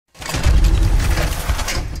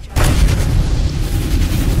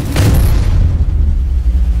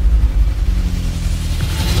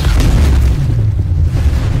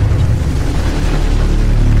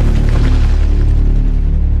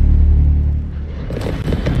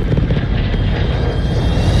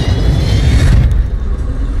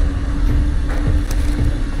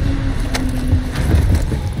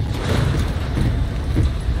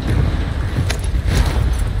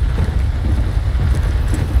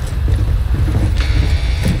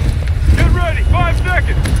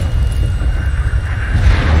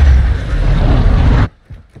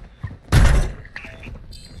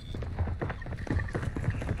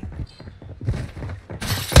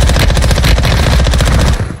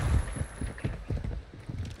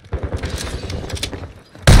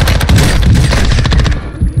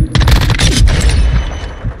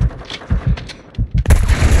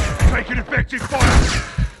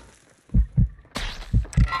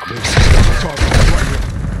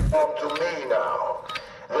Come to me now.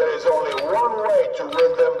 There is only one way to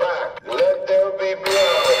win them back. Let there be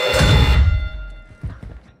blood.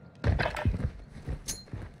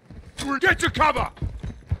 Get to cover!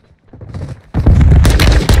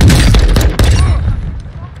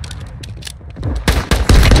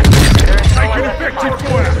 Taking effective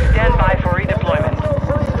fire! Stand by for redeployment.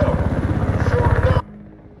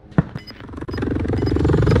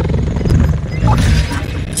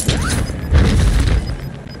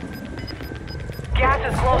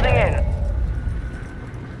 Gas is closing in.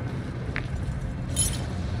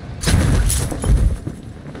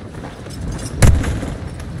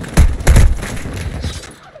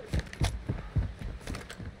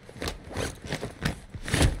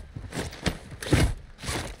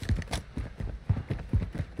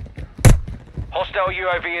 Hostile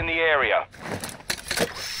UAV in the area.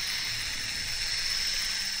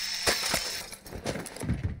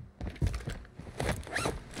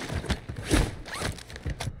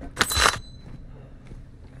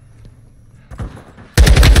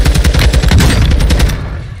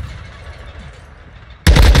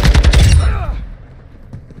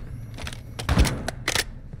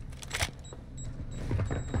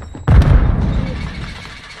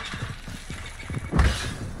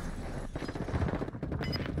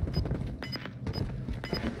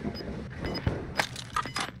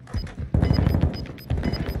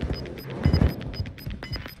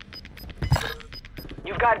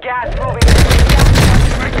 You've got gas moving.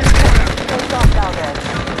 Stay off down there.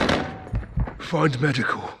 Find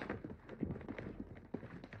medical.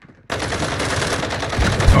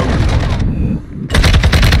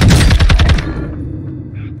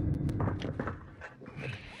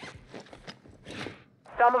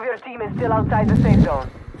 Some of your team is still outside the safe zone.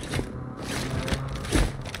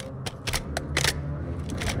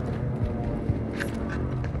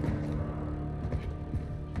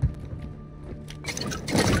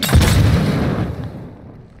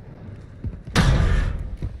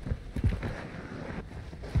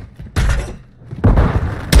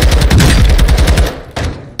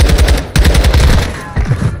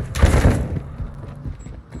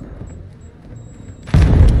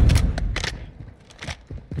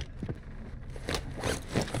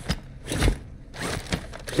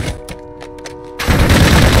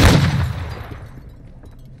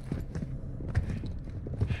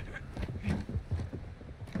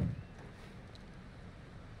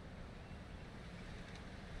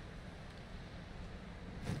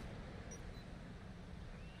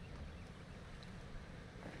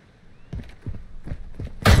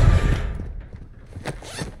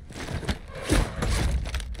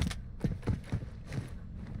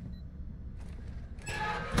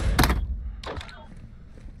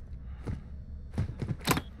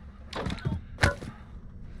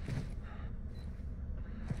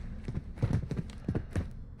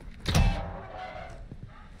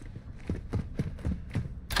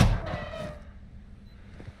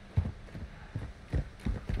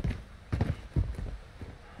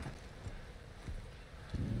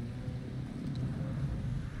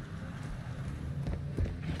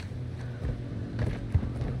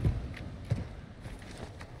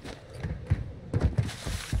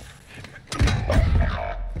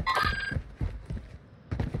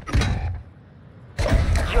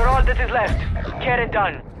 You're all that is left. Get it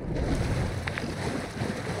done.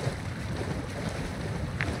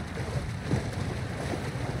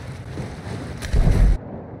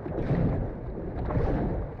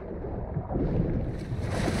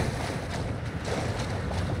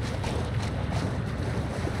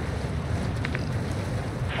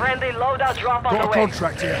 Friendly loadout drop on the way. Got a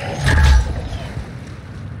contract here.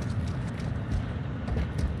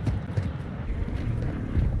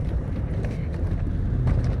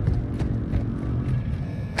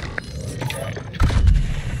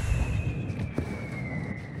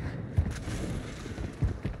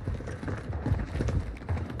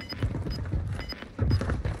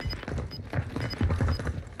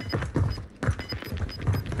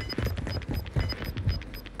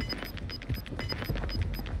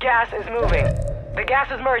 Gas is moving. The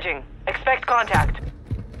gas is merging. Expect contact.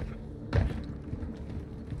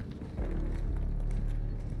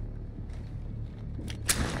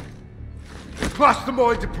 Cluster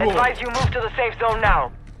mine deployed. Advise you move to the safe zone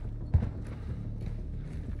now.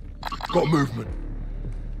 Got movement.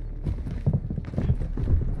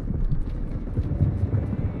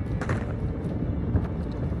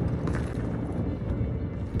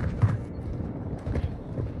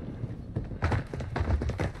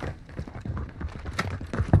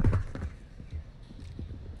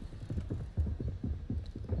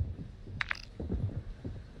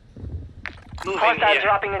 Moving Hostiles here.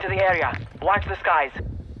 dropping into the area. Watch the skies.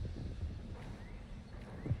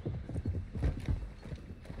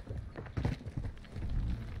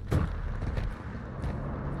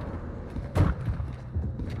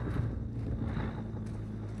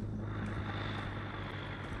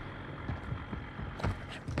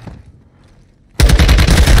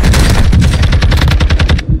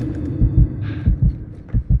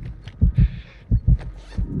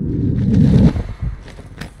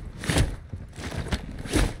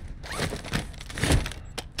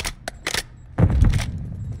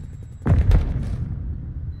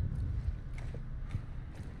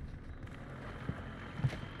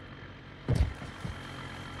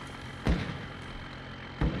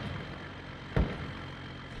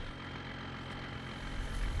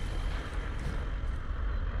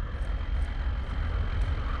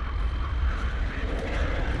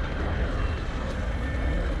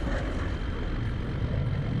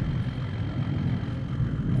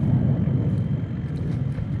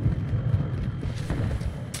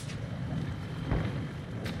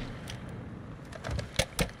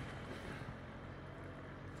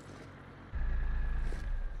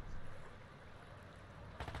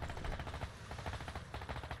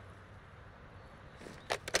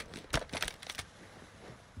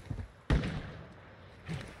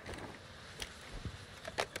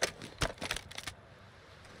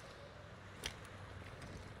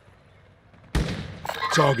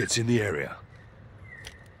 Targets in the area.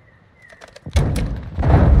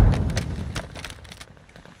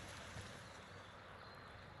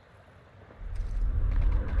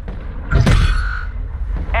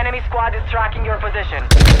 Enemy squad is tracking your position.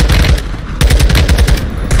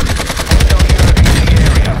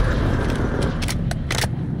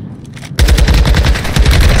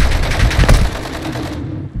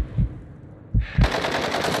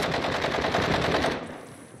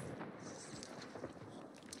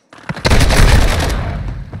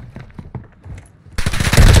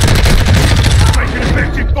 Taking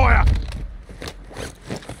effective fire!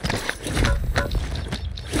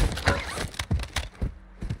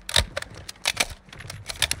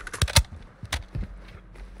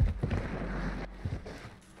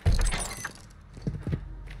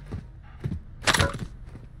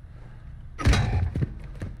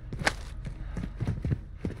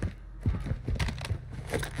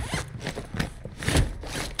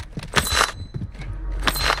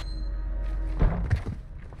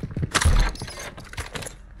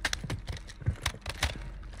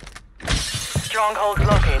 Strongholds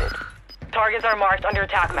located. Targets are marked on your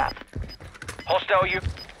attack map. Hostile you.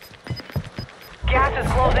 Gas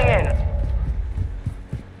is closing in.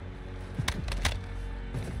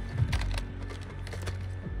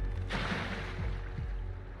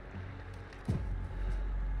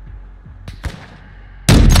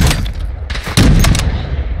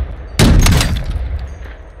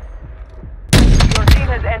 Your team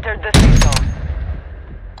has entered the safe zone.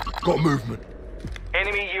 Got movement.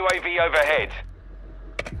 Enemy UAV overhead.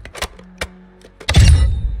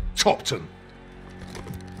 Topton.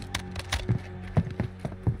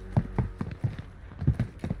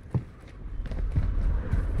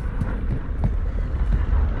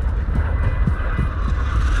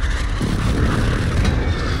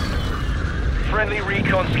 Friendly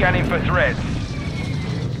recon scanning for threats.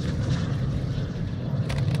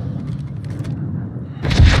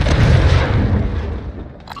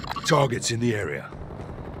 Targets in the area.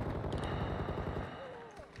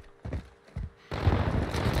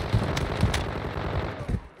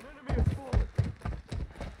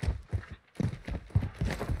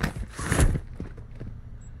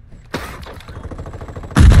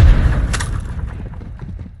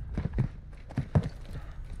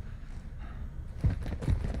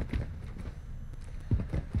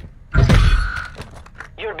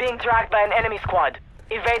 You're being tracked by an enemy squad.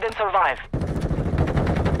 Evade and survive.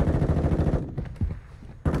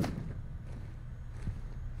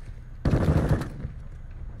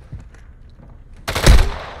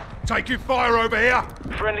 Taking fire over here!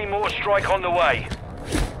 Friendly mortar strike on the way.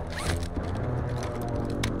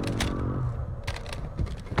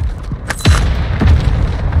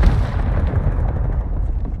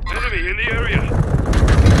 Enemy in the area.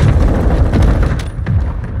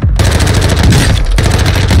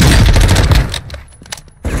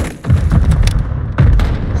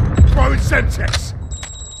 Throwing Semtex!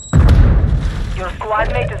 Your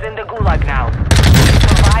squad mate is in the gulag now.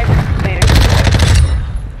 Survive, they redeploy.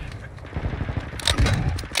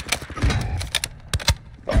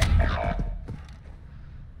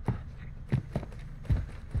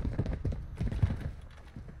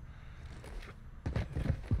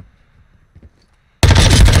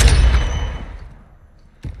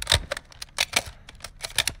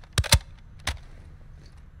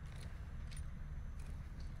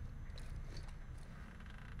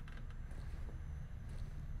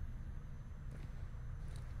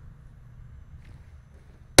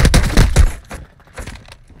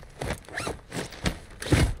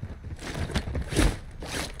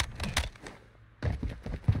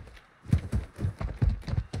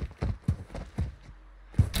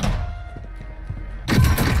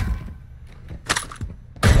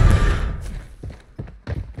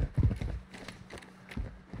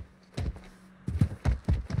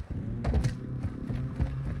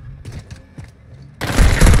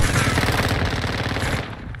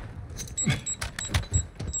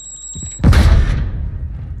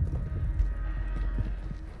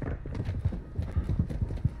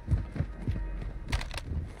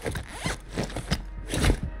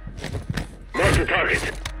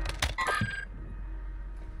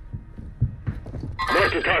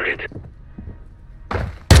 the target.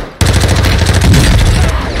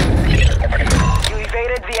 You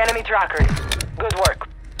evaded the enemy trackers. Good work.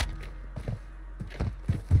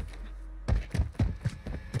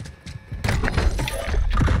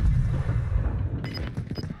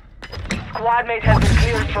 Squad mate has been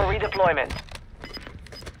cleared for redeployment.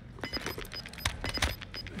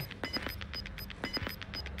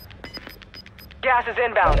 Gas is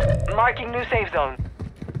inbound. Marking new safe zone.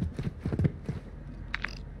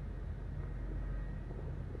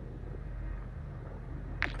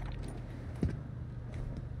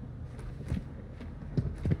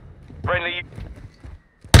 Friendly.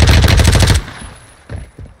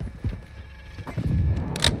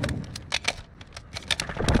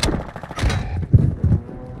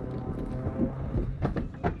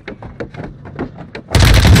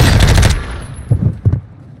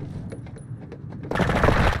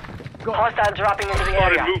 Hostile dropping into the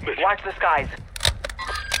Spotted area. movement. Watch the skies.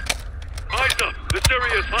 Eyes up! This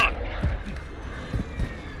area is hot!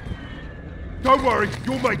 Don't worry,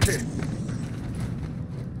 you'll make it.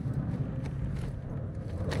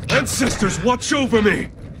 Ancestors, watch over me!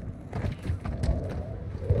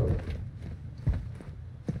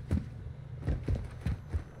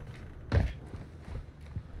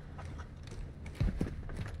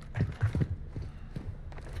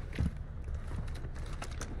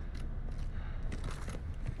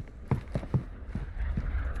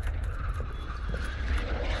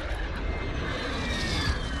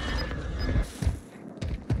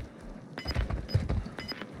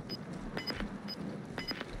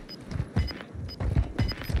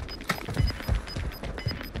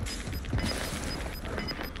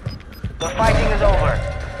 The fighting is over.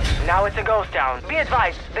 Now it's a ghost town. Be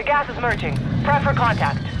advised, the gas is merging. Prep for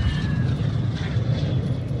contact.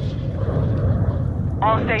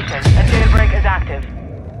 All stations, a jailbreak is active.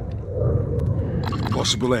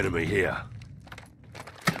 Possible enemy here.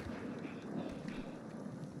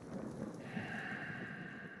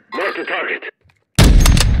 Mark the target.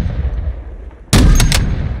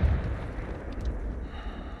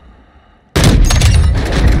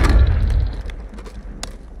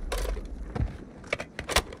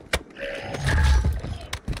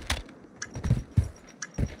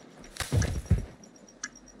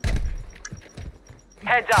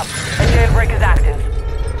 Heads up, a jailbreak is active.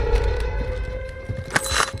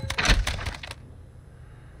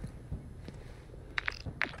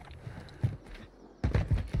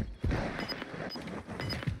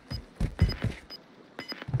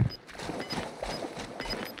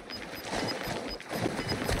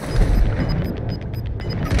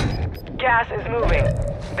 Gas is moving.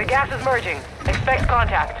 The gas is merging. Expect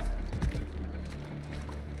contact.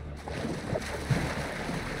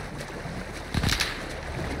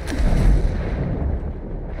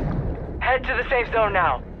 Head to the safe zone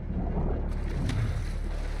now.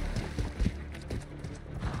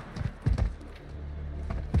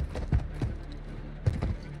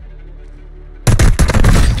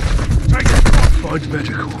 Take it! Find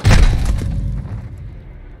medical.